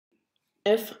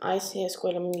If I see a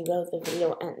Squid amiibo, the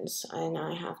video ends, and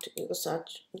I have to Google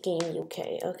search Game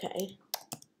UK. Okay.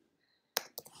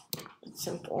 It's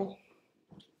simple.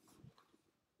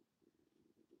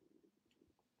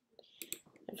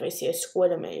 If I see a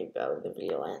Squid amiibo, the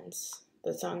video ends.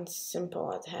 That sounds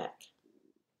simple as heck.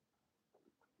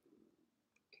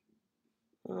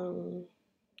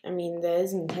 I mean, there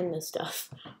is Nintendo stuff,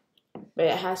 but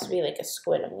it has to be like a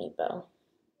Squid amiibo.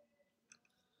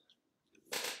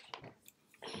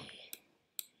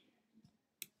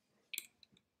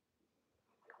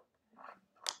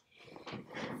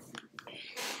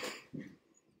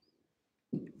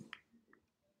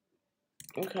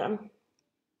 Okay.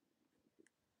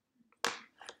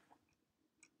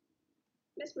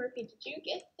 Miss Murphy, did you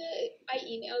get I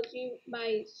emailed you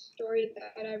my story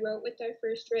that I wrote with our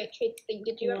first trade thing.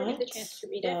 Did you ever get the chance to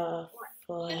read it?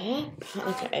 Flip?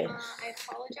 Okay. I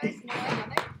apologize. No, I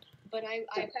haven't. But I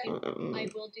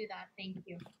will do that. Thank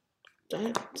you.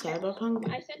 Cyberpunk?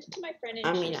 I sent it to my friend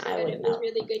and she said it was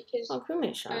really good because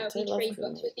we trade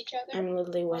books with each other. I'm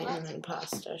literally waiting on an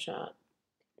imposter shot.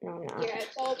 No, I'm not. Yeah,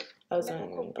 it's all I was on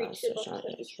an imposter shot.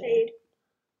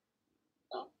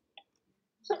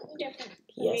 Something different.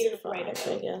 PS5,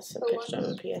 I guess. A picture of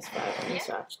a PS5 and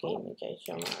search game okay,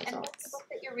 show my results. And what's the book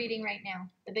that you're reading right now?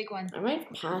 The big one. I might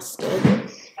have passed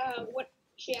it. What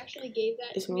she actually gave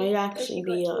that This to might me actually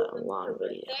be a long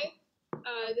video.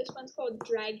 This one's called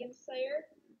Dragon Slayer.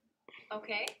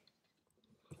 Okay.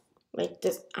 Like,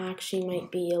 this actually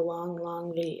might be a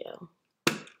long video.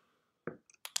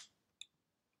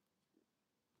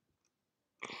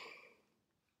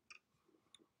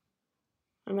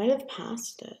 I might have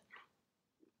passed it.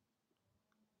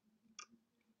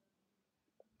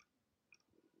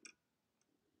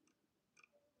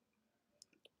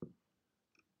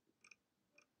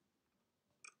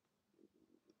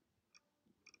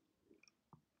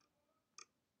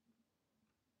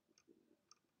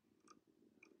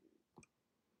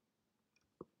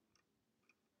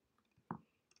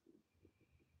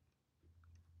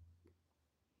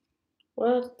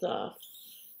 What the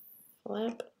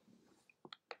flip?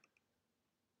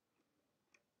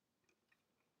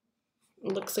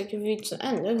 Looks like you've reached the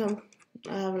end. Okay.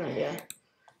 I have an idea.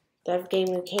 That game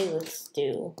okay, let's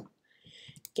do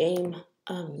Game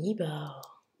Amiibo.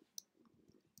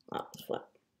 Oh, flip.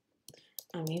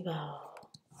 Amiibo.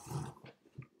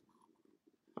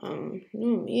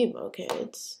 New Amiibo,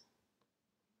 kids.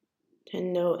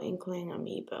 Nintendo Inkling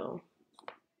Amiibo.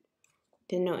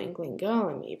 Nintendo Inkling Girl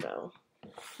Amiibo.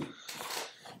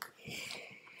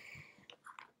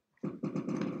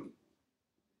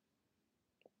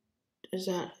 Does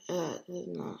that, does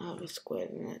not have a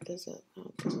squid in it, does it? No,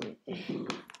 it doesn't.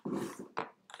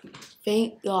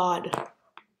 Thank God.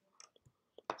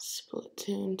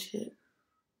 Splatoon 2.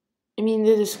 I mean,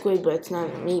 there's a squid, but it's not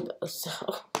an amiibo, so.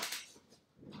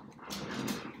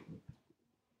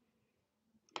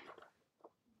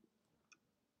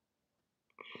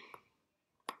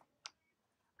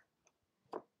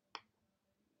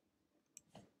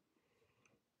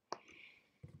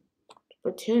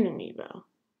 Splatoon amiibo.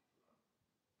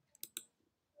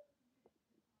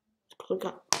 Click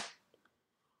on.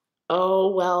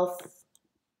 Oh, well,